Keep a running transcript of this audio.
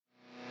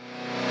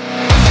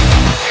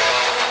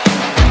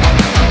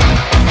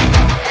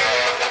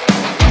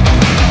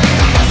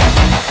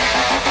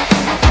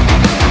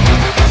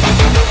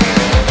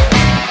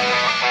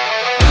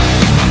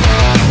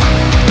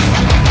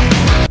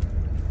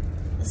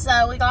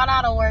So we got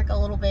out of work a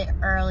little bit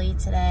early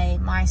today.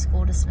 My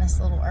school dismissed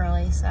a little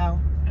early, so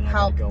and I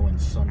gotta go in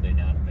Sunday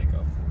now to make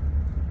up for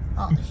it.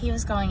 Well, he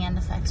was going in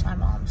to fix my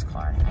mom's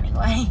car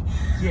anyway.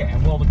 Yeah,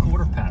 and weld the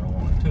quarter panel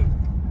on it too.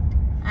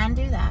 And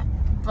do that.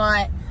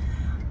 But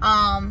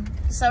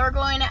so we're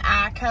going to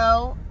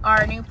Atco.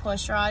 Our new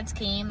push rods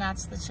came.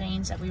 That's the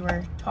change that we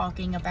were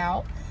talking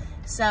about.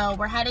 So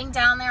we're heading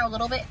down there a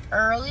little bit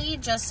early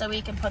just so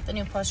we can put the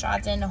new push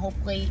rods in to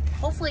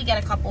hopefully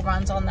get a couple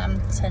runs on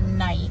them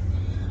tonight.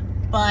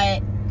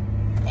 But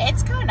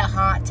it's kind of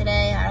hot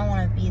today. I don't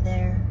want to be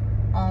there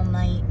all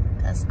night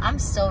because I'm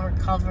still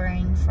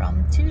recovering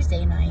from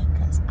Tuesday night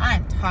because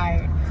I'm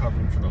tired.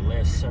 Recovering for the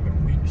last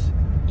 7 weeks.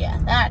 Yeah,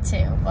 that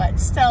too, but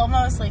still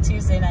mostly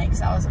Tuesday night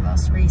because that was the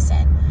most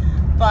recent.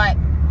 But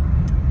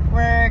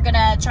we're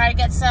gonna try to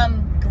get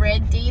some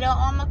grid data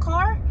on the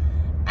car,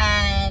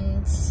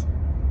 and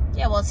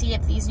yeah, we'll see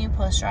if these new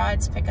push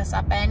rods pick us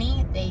up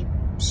any. They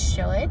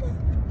should,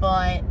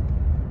 but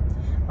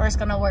worst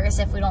gonna worse,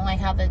 if we don't like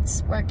how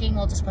it's working,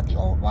 we'll just put the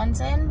old ones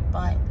in.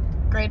 But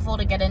grateful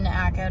to get into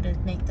Atco to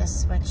make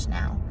this switch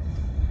now.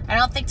 I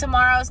don't think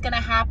tomorrow is going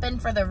to happen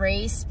for the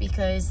race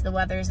because the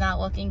weather's not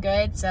looking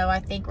good. So I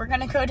think we're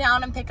going to go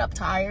down and pick up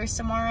tires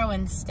tomorrow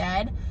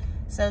instead.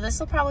 So this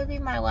will probably be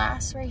my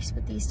last race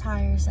with these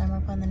tires, and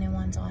we're putting the new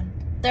ones on.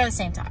 They're the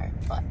same tire,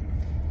 but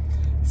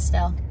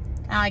still.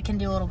 Now I can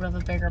do a little bit of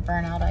a bigger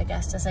burnout, I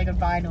guess, to say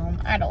goodbye to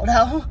them. I don't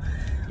know.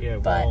 Yeah,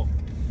 well,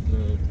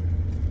 the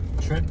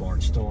tread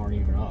bars still aren't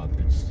even up.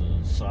 It's the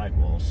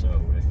sidewall,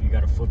 so if you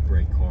got a foot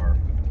brake car,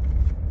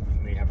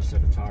 have a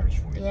set of tires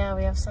for you. Yeah,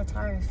 we have set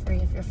tires for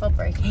you if you're foot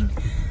braking.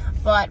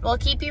 But we'll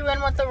keep you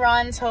in with the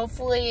runs.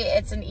 Hopefully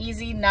it's an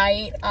easy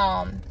night.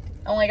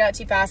 Only got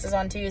 2 passes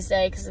on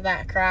Tuesday because of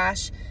that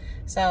crash.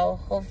 So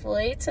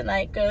hopefully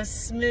tonight goes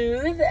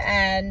smooth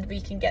and we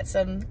can get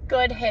some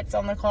good hits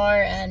on the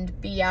car and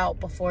be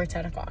out before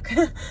 10 o'clock.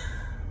 So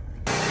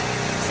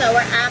we're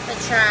at the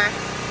track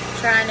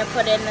trying to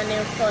put in the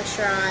new push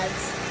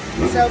rods.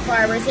 So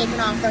far we're taking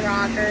off the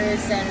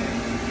rockers and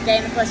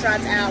getting the push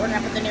rods out. We're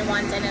gonna put the new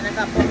ones in a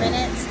couple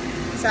minutes.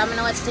 So I'm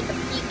gonna let you take a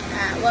peek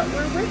at what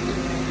we're working with.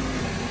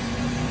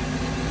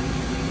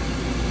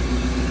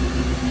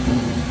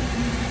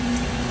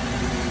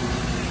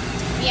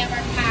 We have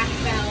our pack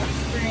belt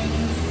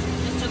springs.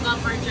 Just took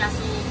off our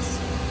Jessels.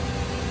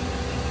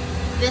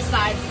 This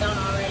side's done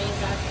already,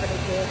 so that's pretty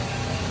cool.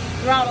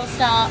 Throttle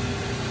stop.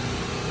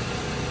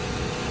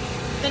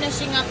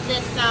 Finishing up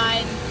this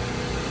side.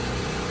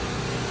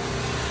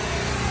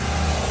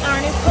 Our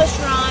new push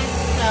rods,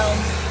 so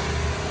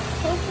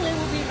hopefully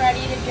we'll be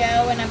ready to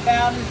go in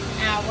about an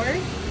hour,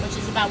 which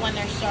is about when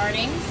they're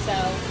starting. So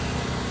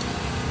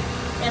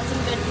get some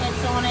good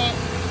hits on it.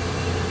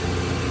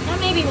 Now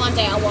maybe one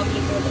day I'll walk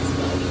you through this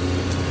build.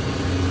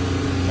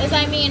 Because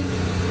I mean,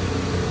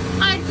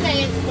 I'd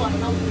say it's what,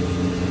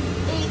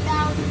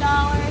 $8,000,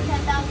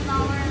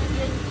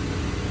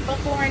 $10,000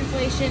 before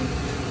inflation.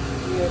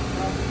 Yeah,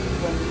 probably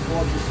when we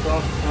bought the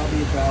stuff,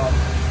 probably about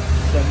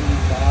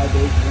 75, 8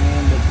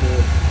 grand, but the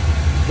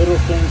little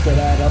things that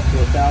add up to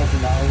 $1,000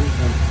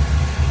 and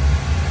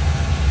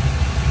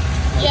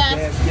yeah,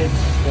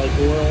 gaskets, like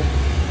oil.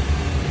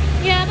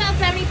 Yeah, about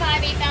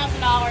 $75,000,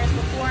 $8,000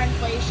 before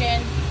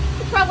inflation.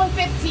 It's probably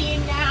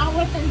 15 now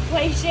with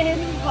inflation,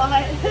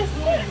 but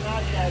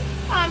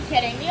I'm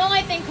kidding. The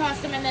only thing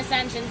custom in this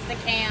engine's the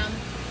cam.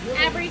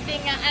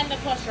 Everything and the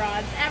push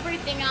rods.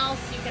 Everything else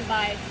you can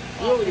buy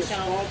off the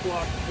shelf.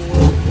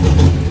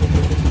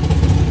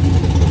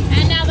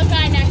 And now the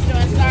guy next to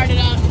us started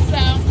up,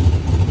 so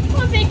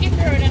we'll take you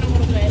through it in a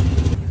little bit.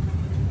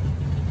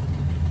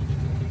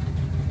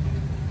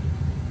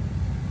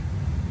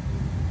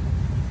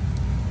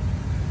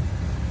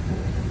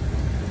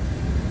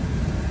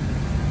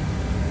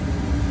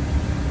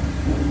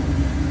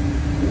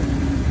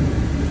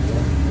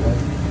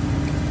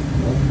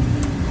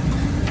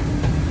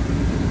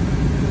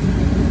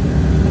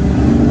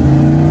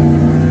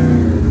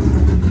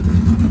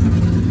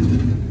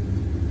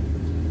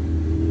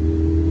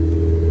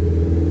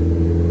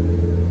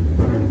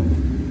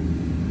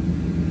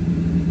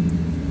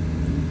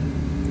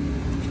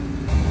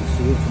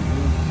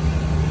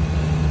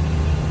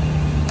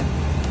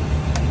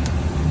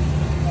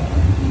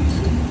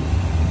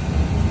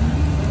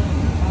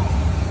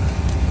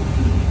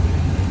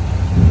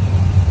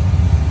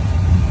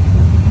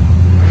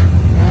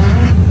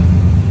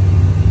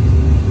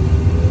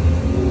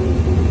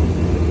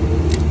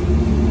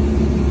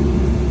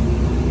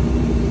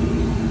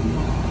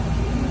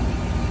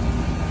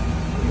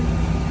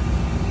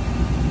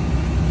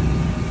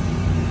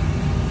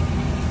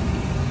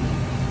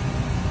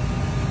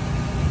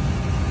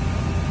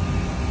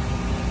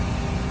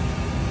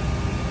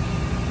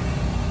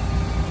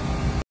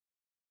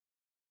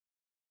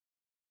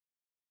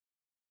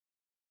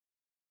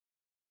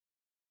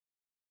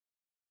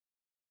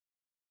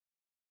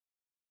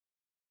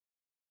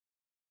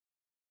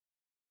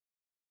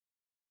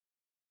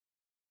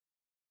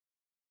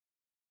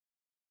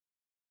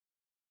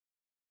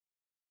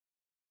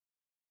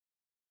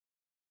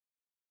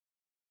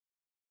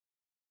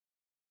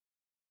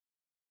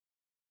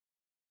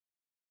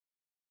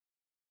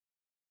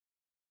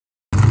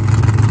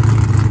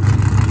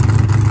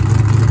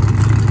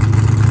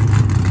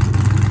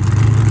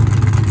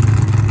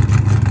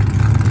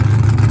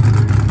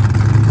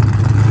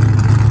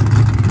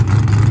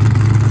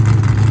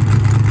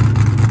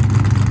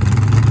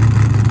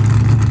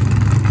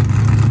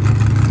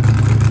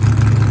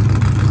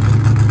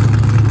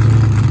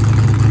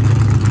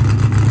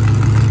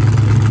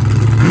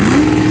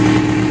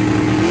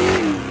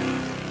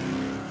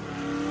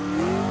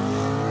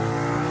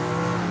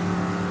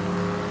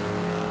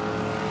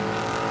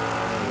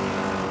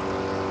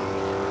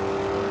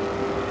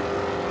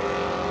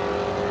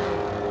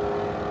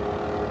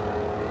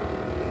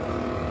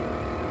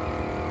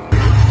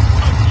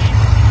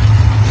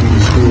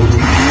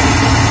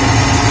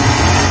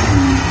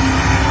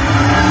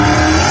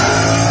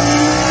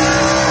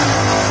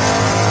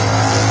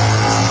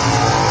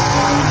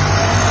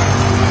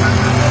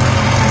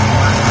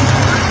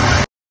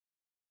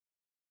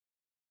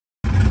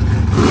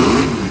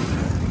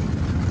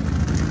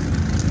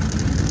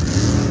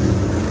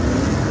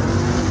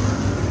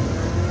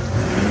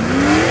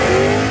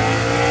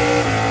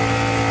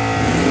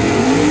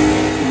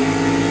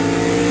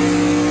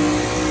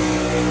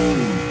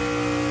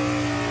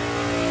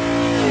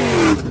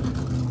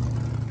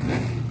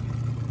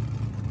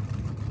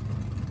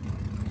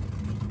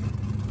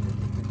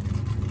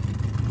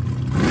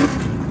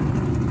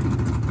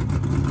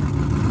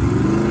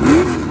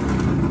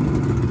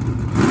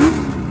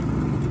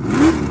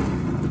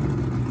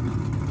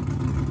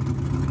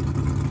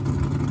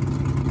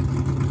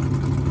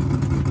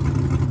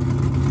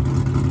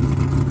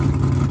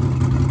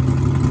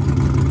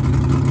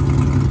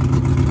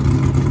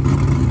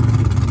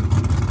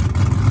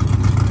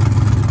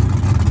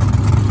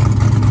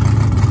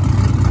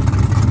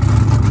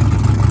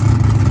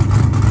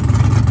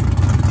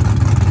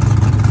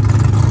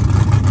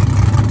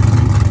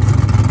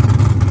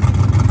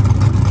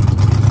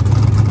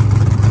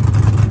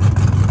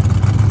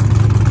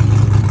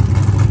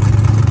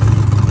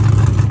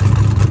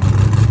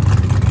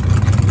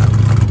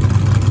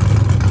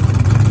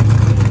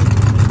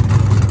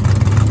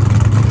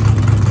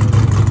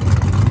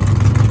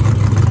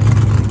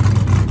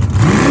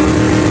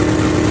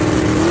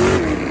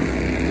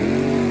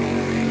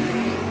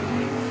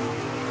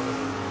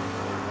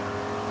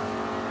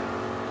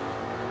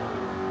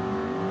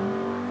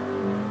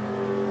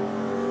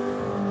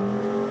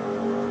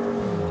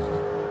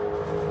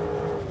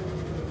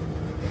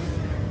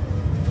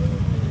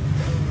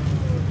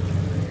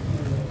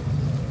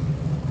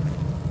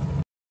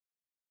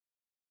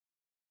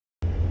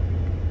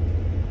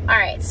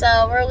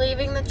 So we're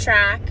leaving the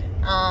track.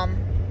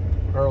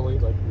 Early,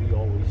 like we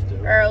always do.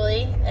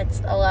 Early.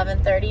 It's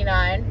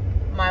 11:39.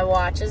 My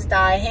watch is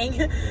dying.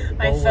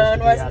 My phone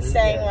wasn't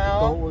staying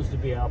well. The goal was to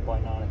be out by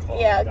 9 o'clock.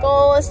 Yeah,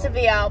 goal was to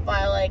be out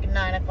by like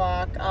 9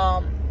 o'clock.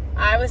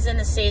 I was in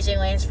the staging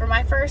lanes for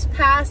my first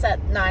pass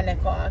at 9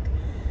 o'clock.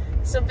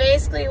 So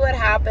basically what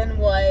happened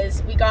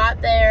was we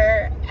got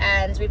there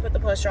and we put the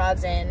push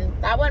rods in.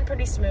 That went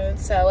pretty smooth,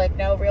 so like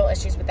no real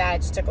issues with that. It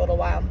just took a little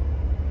while.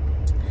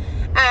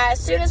 As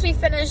soon as we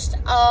finished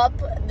up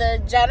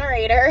the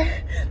generator,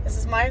 this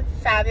is my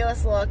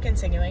fabulous look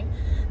continuing.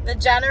 The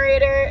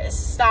generator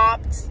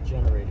stopped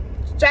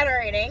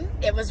generating.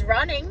 It was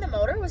running, the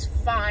motor was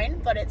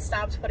fine, but it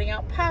stopped putting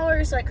out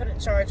power, so I couldn't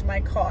charge my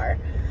car.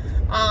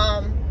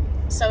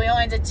 So we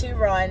only did 2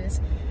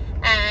 runs.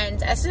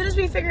 And as soon as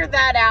we figured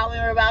that out, we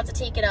were about to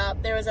take it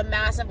up, there was a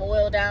massive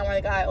oil down where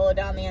the guy oiled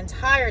down the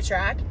entire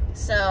track.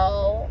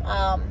 So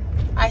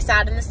I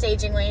sat in the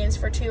staging lanes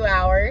for 2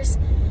 hours,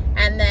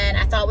 and then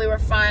I thought we were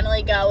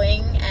finally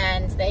going,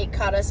 and they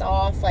cut us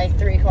off like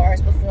 3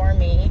 cars before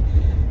me.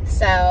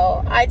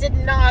 So I did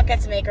not get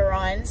to make a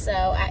run, so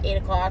at 8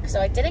 o'clock. So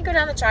I didn't go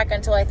down the track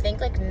until I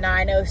think like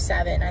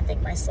 9:07. I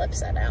think my slip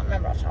said, I don't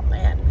remember off the top of my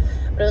head,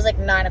 but it was like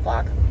 9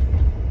 o'clock.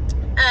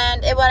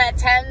 And it went at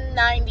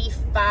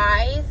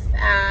 10:95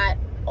 at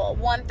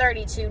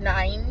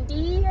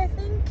 1:32.90, I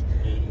think.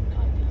 80, 90.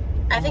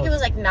 I think it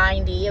was like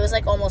 90. It was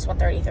like almost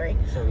 1:33.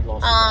 So we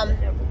lost about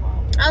half a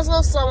mile. I was a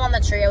little slow on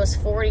the tree. I was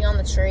 40 on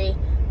the tree.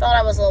 Thought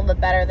I was a little bit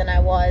better than I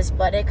was,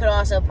 but it could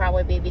also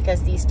probably be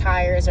because these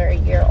tires are a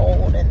year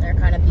old and they're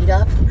kind of beat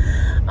up.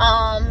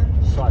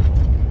 Sidewall.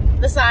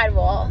 The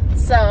sidewall.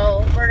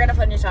 So we're gonna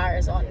put new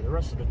tires on. Yeah, the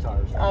rest of the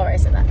tires. Oh, I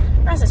said that.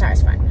 The rest of the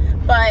tires fine,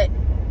 but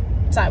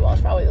sidewall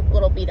is probably a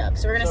little beat up.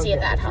 So we're gonna see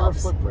if that helps.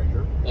 If you're a foot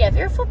breaker. Yeah, if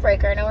you're a foot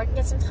breaker, I know we can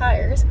get some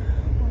tires.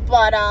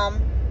 But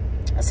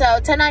so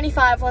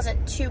 10:95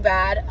 wasn't too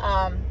bad.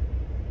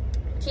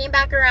 Came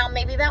back around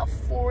maybe about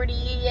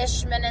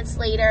 40-ish minutes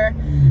later,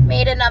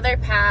 made another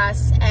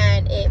pass,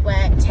 and it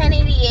went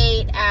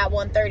 10:88 at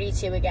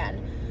 1:32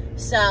 again.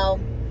 So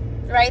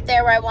right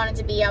there where I wanted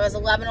to be. I was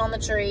 11 on the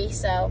tree,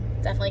 so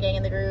definitely getting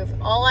in the groove.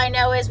 All I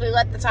know is we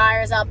let the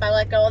tires up, I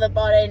let go of the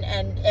button,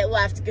 and it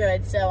left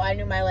good, so I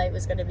knew my light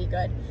was going to be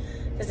good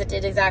because it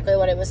did exactly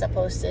what it was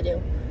supposed to do.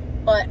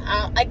 But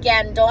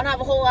again, don't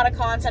have a whole lot of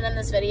content in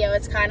this video.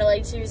 It's kind of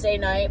like Tuesday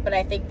night, but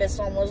I think this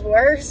one was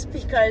worse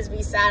because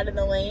we sat in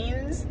the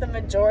lanes the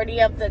majority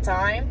of the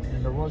time.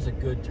 And there was a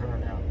good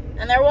turnout.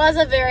 And there was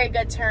a very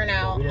good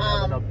turnout. We didn't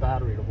have enough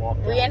battery to walk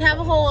down. We didn't have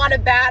a whole lot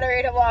of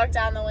battery to walk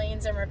down the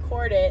lanes and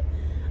record it.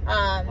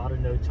 A lot of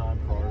no-time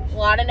cars. A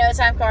lot of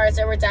no-time cars.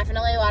 There were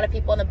definitely a lot of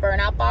people in the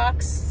burnout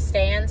box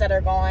stands that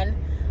are gone.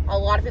 A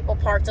lot of people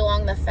parked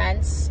along the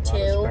fence, too. A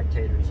lot of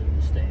spectators in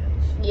the stands.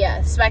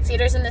 Yeah,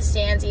 spectators in the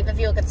stands. Even if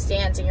you look at the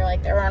stands and you're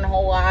like, there aren't a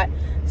whole lot.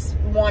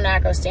 One,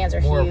 Atco stands are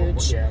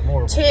huge. Two,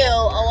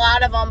 a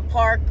lot of them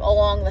park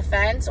along the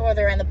fence or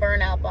they're in the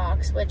burnout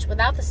box, which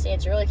without the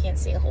stands, you really can't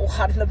see a whole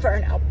lot in the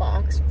burnout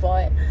box.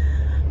 But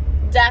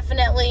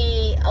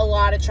definitely a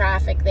lot of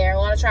traffic there. A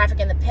lot of traffic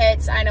in the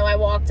pits. I know I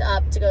walked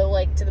up to go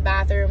like to the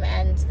bathroom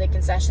and the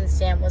concession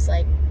stand was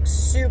like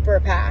super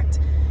packed.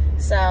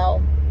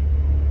 So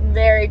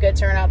very good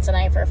turnout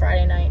tonight for a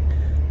Friday night.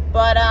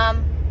 But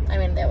I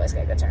mean, they always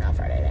get a good turnout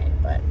Friday night,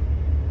 but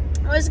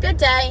it was a good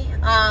day.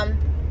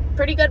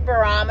 Pretty good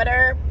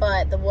barometer,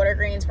 but the water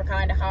greens were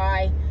kind of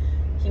high.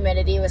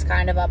 Humidity was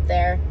kind of up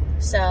there.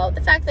 So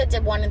the fact that it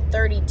did 1 in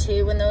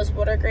 32 in those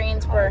water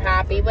greens, we're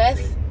happy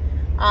with.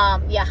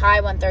 Yeah,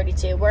 high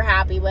 132, we're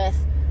happy with.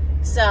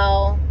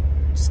 So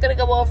just gonna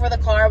go over the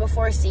car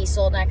before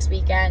Cecil next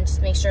weekend,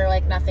 just make sure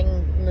like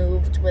nothing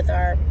moved with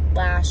our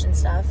lash and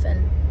stuff.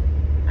 And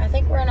I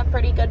think we're in a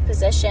pretty good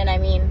position. I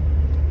mean,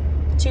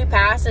 2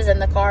 passes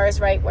and the car is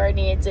right where it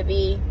needed to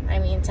be. I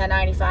mean,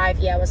 10:95,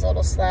 yeah, it was a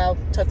little slow.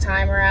 Took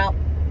timer out,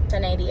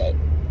 10:88,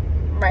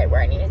 right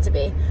where it needed to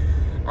be.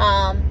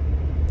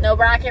 No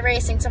bracket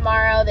racing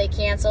tomorrow. They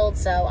canceled,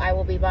 so I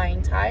will be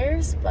buying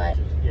tires, but...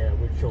 Yeah,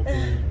 which will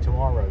be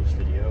tomorrow's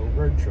video,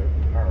 road trip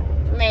to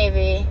Maryland.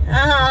 Maybe.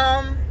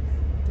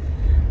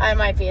 I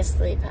might be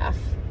asleep half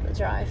the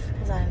drive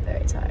because I am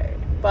very tired.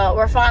 But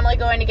we're finally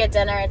going to get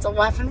dinner. It's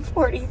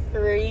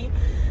 11:43.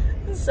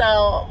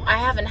 So I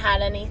haven't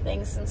had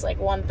anything since like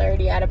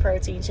 1:30. I had a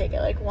protein shake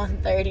at like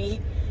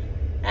 1:30.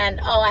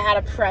 And oh, I had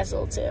a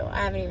pretzel too.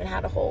 I haven't even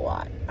had a whole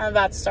lot. I'm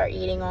about to start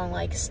eating on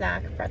like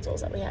snack pretzels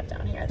that we have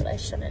down here that I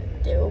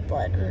shouldn't do,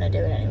 but I'm gonna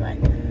do it anyway.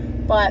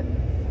 But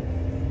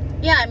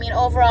yeah, I mean,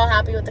 overall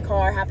happy with the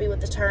car, happy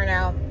with the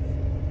turnout.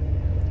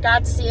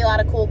 Got to see a lot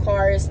of cool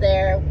cars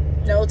there.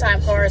 No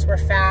time cars were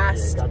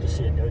fast. Yeah, got to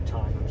see a no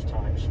timers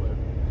time slip.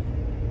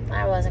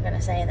 I wasn't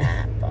gonna say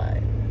that, but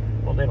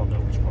well, they don't know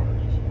which car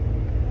it is.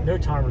 No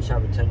timers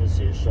have a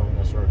tendency of showing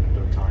us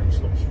their time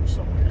slips for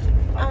some reason.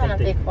 I want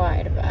to be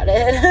quiet about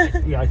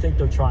it. Yeah, I think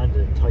they're trying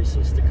to entice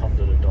us to come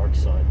to the dark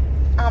side.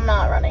 I'm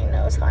not running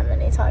no time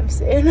anytime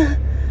soon.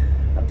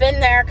 I've been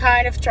there,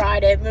 kind of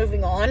tried it,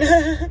 moving on.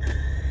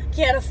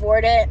 Can't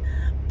afford it.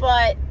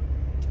 But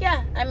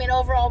yeah, I mean,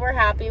 overall, we're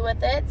happy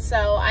with it.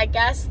 So I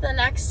guess the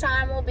next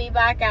time we'll be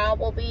back out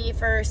will be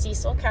for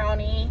Cecil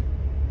County,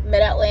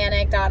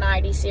 Mid-Atlantic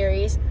 .90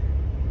 series.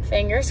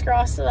 Fingers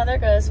crossed the weather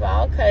goes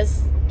well,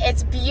 because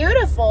it's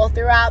beautiful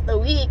throughout the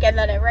week, and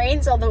then it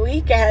rains on the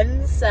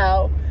weekends.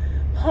 So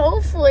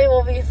hopefully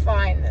we'll be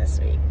fine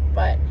this week.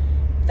 But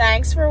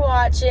thanks for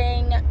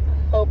watching.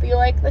 Hope you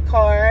like the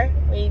car.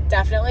 We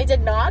definitely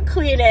did not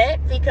clean it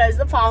because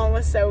the pollen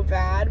was so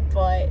bad,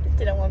 but it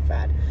didn't look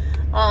bad.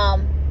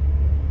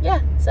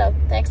 Yeah, so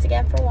thanks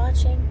again for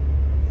watching.